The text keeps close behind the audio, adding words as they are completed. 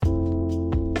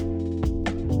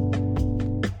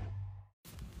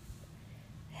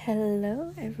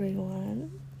Hello,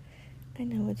 everyone. I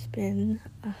know it's been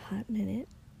a hot minute.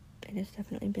 It has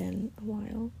definitely been a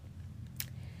while.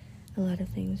 A lot of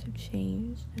things have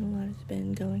changed, and a lot has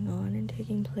been going on and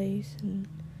taking place, and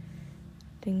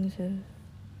things have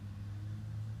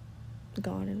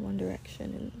gone in one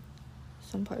direction in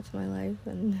some parts of my life,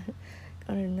 and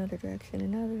gone in another direction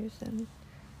in others, and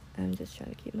I'm just trying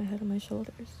to keep my head on my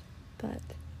shoulders. But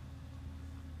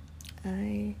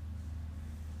I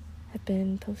have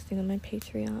been posting on my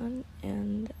Patreon,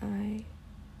 and I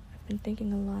have been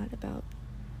thinking a lot about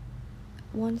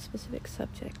one specific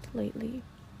subject lately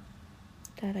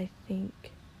that I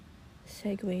think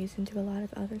segues into a lot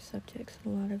of other subjects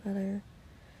and a lot of other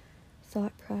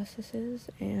thought processes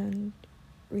and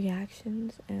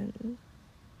reactions and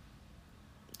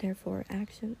therefore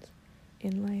actions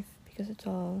in life, because it's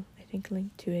all, I think,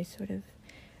 linked to a sort of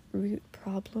root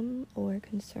problem or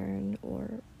concern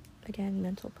or, again,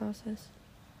 mental process,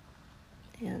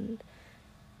 and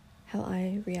how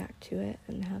I react to it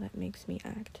and how that makes me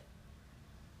act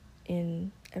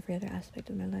in every other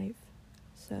aspect of my life.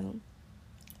 So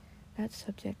that's a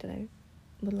subject that I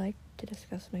would like to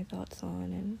discuss my thoughts on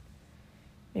and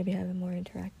maybe have a more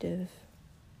interactive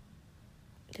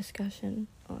discussion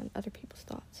on other people's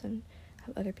thoughts and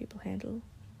how other people handle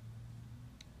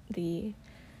the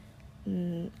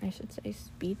I should say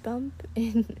speed bump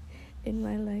in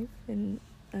my life, and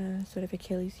sort of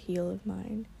Achilles heel of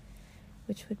mine,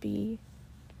 which would be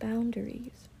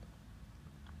boundaries.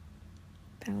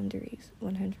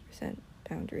 100%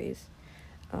 boundaries.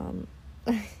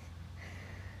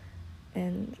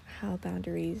 And how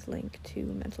boundaries link to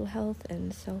mental health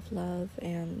and self-love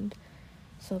and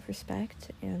self-respect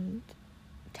and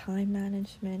time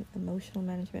management, emotional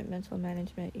management, mental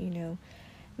management,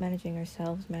 managing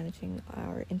ourselves, managing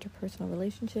our interpersonal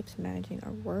relationships, managing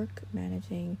our work,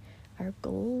 managing our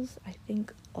goals. I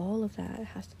think all of that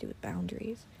has to do with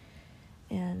boundaries.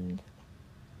 And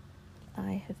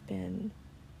I have been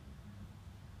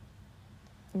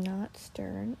not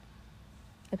stern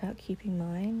about keeping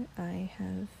mine. I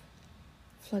have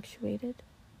fluctuated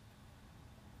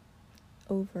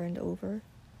over and over,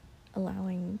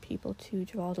 allowing people to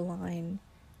draw the line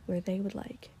where they would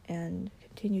like and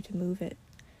continue to move it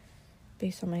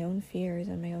based on my own fears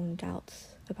and my own doubts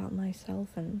about myself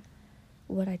and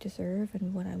what I deserve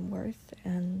and what I'm worth.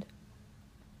 And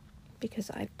because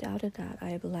I've doubted that, I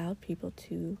have allowed people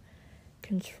to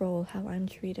control how I'm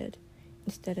treated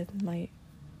instead of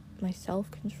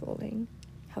myself controlling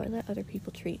how I let other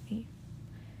people treat me.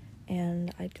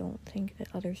 And I don't think that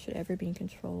others should ever be in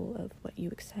control of what you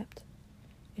accept.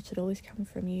 It should always come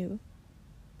from you,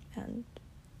 and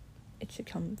it should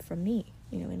come from me,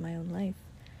 in my own life.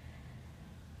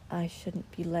 I shouldn't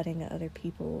be letting other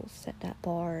people set that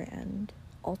bar and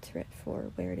alter it for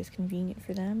where it is convenient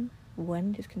for them,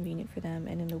 when it is convenient for them,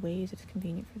 and in the ways it's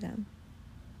convenient for them.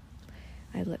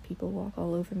 I've let people walk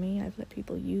all over me. I've let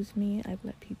people use me. I've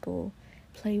let people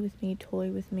play with me, toy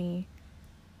with me,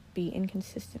 be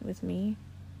inconsistent with me,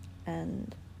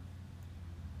 and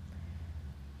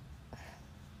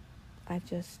I've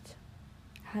just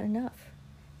had enough.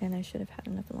 And I should have had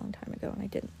enough a long time ago, and I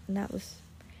didn't. And that was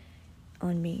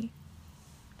on me.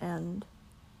 And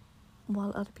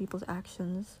while other people's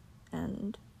actions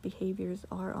and behaviors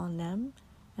are on them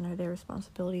and are their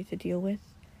responsibility to deal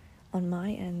with, on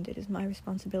my end, it is my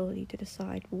responsibility to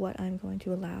decide what I'm going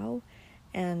to allow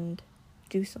and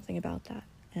do something about that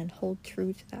and hold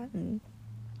true to that and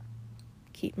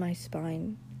keep my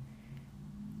spine,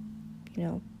 I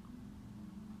don't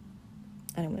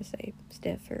want to say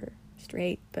stiff or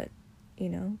straight, but,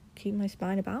 keep my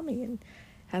spine about me and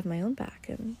have my own back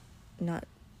and not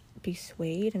be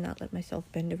swayed and not let myself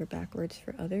bend over backwards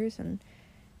for others and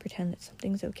pretend that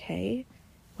something's okay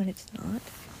when it's not.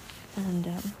 And,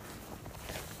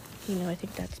 I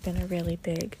think that's been a really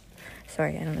big,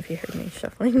 sorry, I don't know if you heard me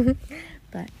shuffling,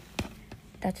 but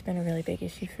that's been a really big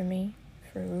issue for me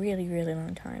for a really, really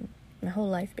long time, my whole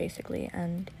life basically.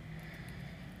 And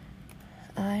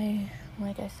I,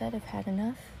 like I said, have had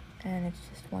enough, and it's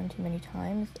just one too many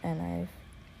times, and I've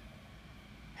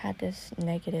had this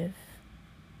negative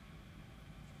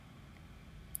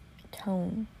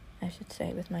tone, I should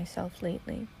say, with myself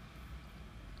lately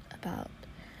about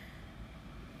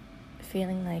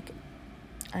feeling like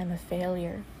I'm a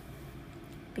failure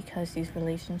because these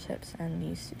relationships and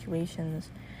these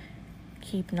situations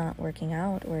keep not working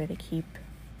out, or they keep,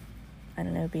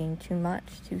 being too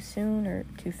much, too soon, or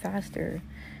too fast, or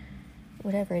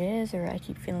whatever it is, or I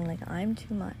keep feeling like I'm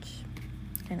too much,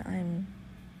 and I'm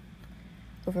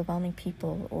overwhelming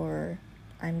people, or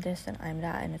I'm this and I'm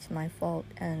that, and it's my fault.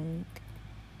 And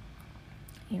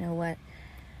you know what?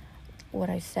 what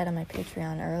I said on my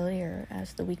Patreon earlier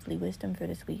as the weekly wisdom for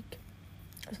this week.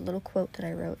 It was a little quote that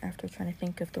I wrote after trying to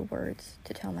think of the words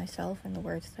to tell myself and the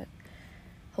words that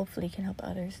hopefully can help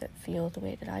others that feel the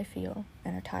way that I feel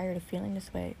and are tired of feeling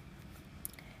this way.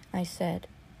 I said,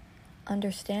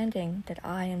 understanding that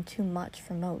I am too much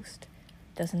for most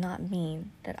does not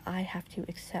mean that I have to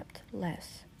accept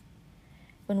less.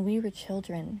 When we were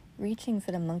children, reaching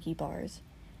for the monkey bars,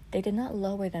 they did not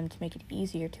lower them to make it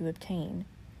easier to obtain.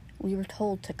 We were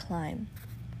told to climb.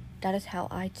 That is how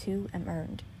I too am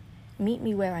earned. Meet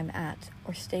me where I'm at,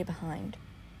 or stay behind.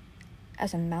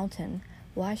 As a mountain,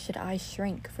 why should I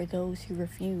shrink for those who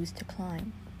refuse to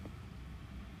climb?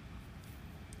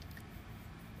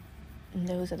 And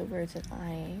those are the words that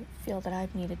I feel that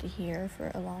I've needed to hear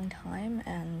for a long time,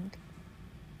 and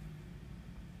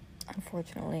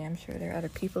unfortunately, I'm sure there are other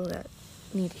people that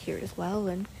need to hear it as well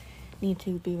and need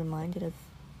to be reminded of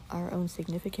our own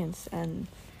significance and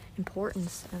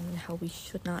importance and how we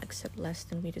should not accept less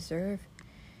than we deserve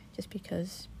just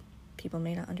because people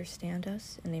may not understand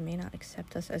us and they may not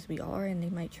accept us as we are, and they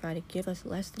might try to give us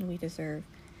less than we deserve.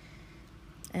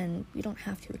 And we don't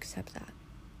have to accept that.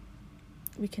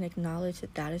 We can acknowledge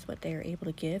that that is what they are able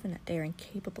to give and that they are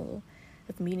incapable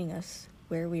of meeting us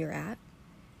where we are at,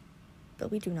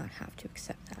 but we do not have to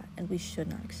accept that, and we should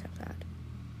not accept that.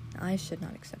 I should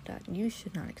not accept that, and you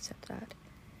should not accept that.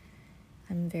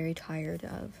 I'm very tired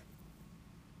of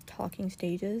talking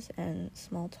stages and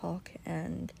small talk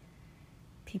and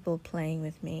people playing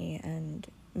with me and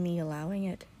me allowing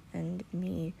it and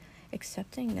me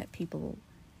accepting that people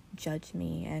judge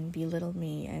me and belittle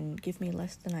me and give me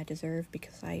less than I deserve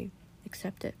because I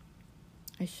accept it.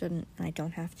 I shouldn't, and I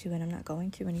don't have to, and I'm not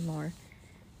going to anymore.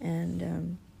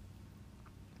 And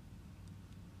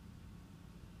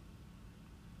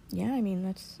yeah, I mean,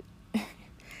 that's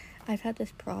I've had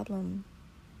this problem,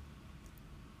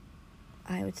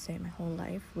 I would say, my whole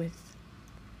life with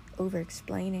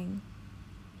over-explaining.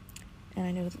 And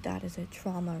I know that that is a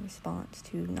trauma response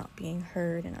to not being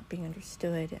heard and not being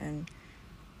understood and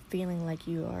feeling like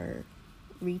you are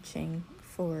reaching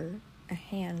for a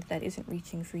hand that isn't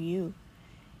reaching for you.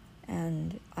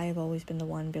 And I have always been the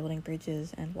one building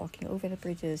bridges and walking over the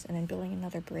bridges and then building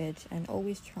another bridge and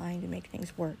always trying to make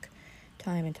things work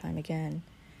time and time again.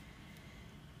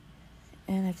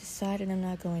 And I've decided I'm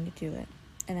not going to do it.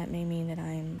 And that may mean that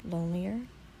I'm lonelier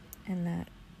and that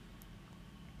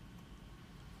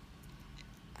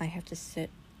I have to sit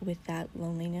with that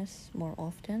loneliness more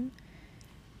often.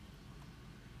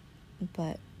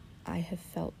 But I have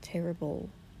felt terrible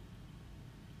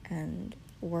and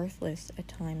worthless at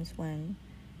times when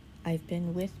I've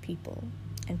been with people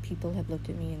and people have looked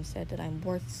at me and said that I'm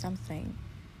worth something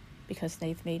because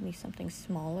they've made me something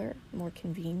smaller, more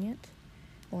convenient,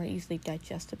 more easily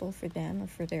digestible for them or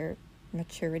for their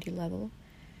maturity level.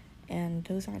 And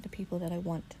those aren't the people that I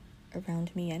want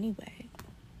around me anyway.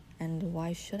 And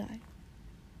why should I?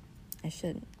 I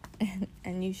shouldn't.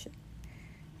 And you should.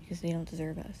 Because they don't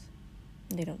deserve us.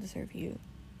 They don't deserve you.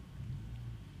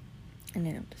 And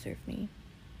they don't deserve me.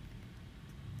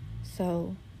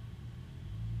 So,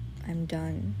 I'm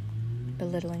done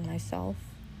belittling myself.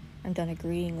 I'm done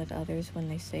agreeing with others when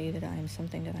they say that I'm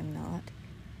something that I'm not.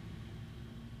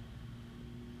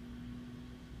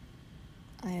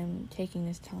 I am taking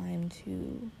this time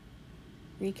to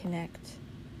reconnect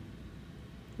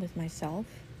with myself,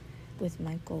 with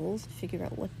my goals, to figure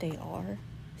out what they are,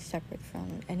 separate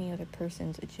from any other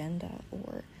person's agenda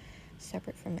or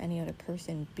separate from any other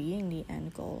person being the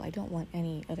end goal. I don't want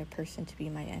any other person to be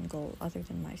my end goal other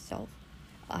than myself.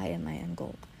 I am my end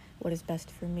goal. What is best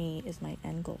for me is my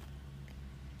end goal.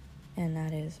 And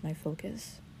that is my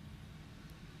focus.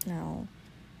 Now,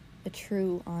 the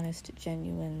true, honest,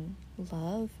 genuine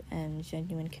love and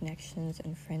genuine connections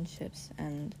and friendships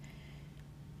and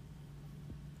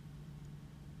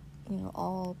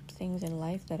all things in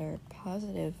life that are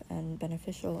positive and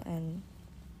beneficial and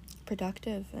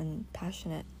productive and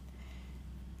passionate,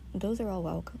 those are all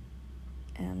welcome.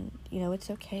 And, it's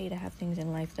okay to have things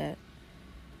in life that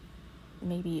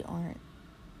maybe aren't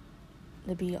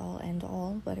the be-all,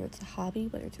 end-all, whether it's a hobby,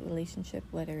 whether it's a relationship,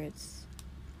 whether it's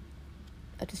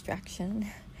a distraction,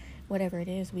 whatever it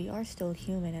is, we are still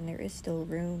human, and there is still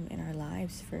room in our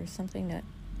lives for something that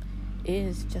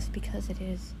is just because it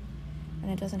is. And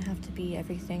it doesn't have to be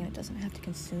everything, and it doesn't have to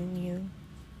consume you.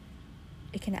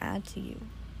 It can add to you.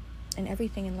 And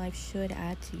everything in life should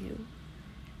add to you.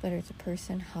 Whether it's a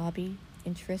person, hobby,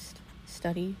 interest,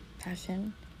 study,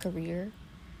 passion, career.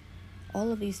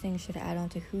 All of these things should add on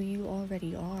to who you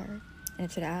already are. And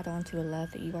it should add on to a love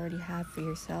that you already have for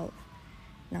yourself.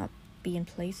 Not be in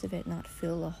place of it, not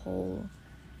fill a hole,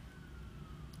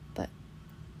 but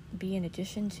be in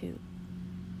addition to.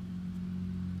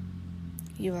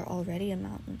 You are already a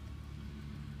mountain.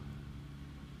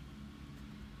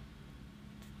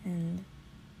 And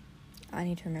I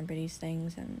need to remember these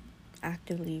things and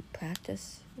actively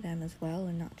practice them as well,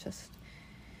 and not just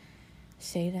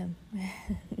say them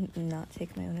and not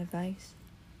take my own advice.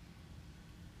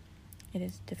 It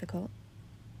is difficult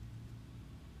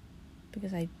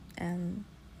because I am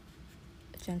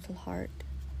a gentle heart.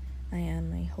 I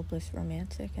am a hopeless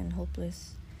romantic and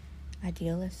hopeless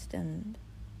idealist, and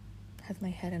have my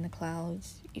head in the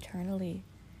clouds eternally,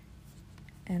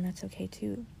 and that's okay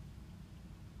too.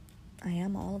 I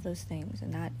am all of those things,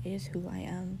 and that is who I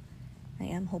am. I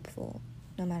am hopeful,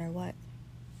 no matter what.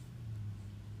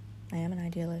 I am an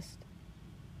idealist.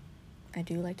 I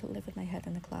do like to live with my head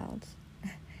in the clouds.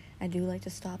 I do like to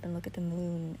stop and look at the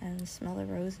moon and smell the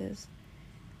roses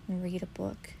and read a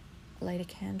book, light a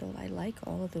candle. I like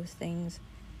all of those things.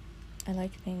 I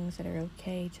like things that are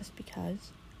okay just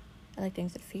because. I like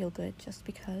things that feel good just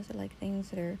because. I like things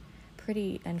that are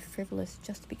pretty and frivolous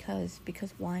just because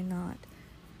why not?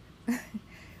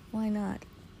 Why not?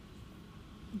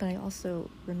 But I also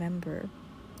remember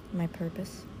my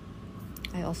purpose.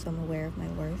 I also am aware of my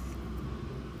worth.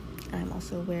 And I'm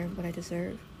also aware of what I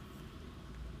deserve.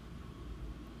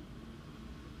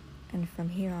 And from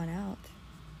here on out,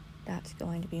 that's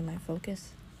going to be my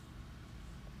focus.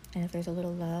 And if there's a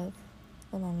little love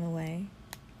along the way,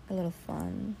 a little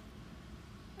fun,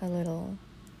 a little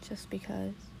just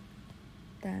because,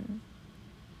 then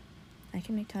I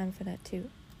can make time for that too.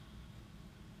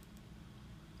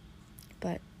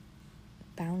 But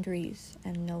boundaries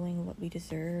and knowing what we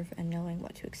deserve and knowing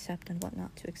what to accept and what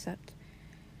not to accept,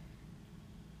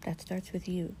 that starts with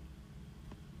you.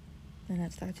 And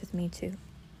that starts with me too.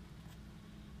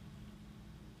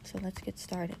 So let's get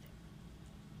started.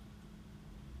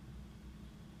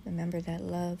 Remember that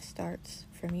love starts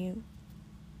from you.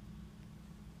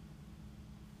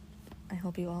 I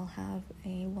hope you all have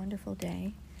a wonderful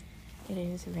day. It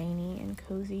is rainy and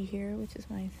cozy here, which is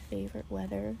my favorite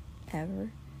weather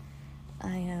ever.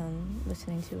 I am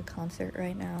listening to a concert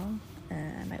right now.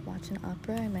 I might watch an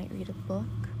opera. I might read a book.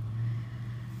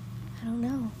 I don't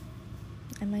know.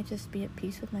 I might just be at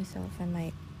peace with myself. I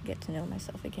might get to know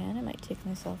myself again. I might take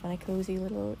myself on a cozy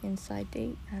little inside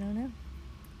date. I don't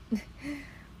know.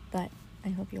 But I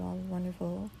hope you all have a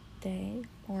wonderful day,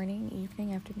 morning,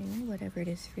 evening, afternoon, whatever it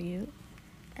is for you.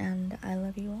 And I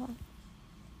love you all.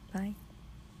 Bye.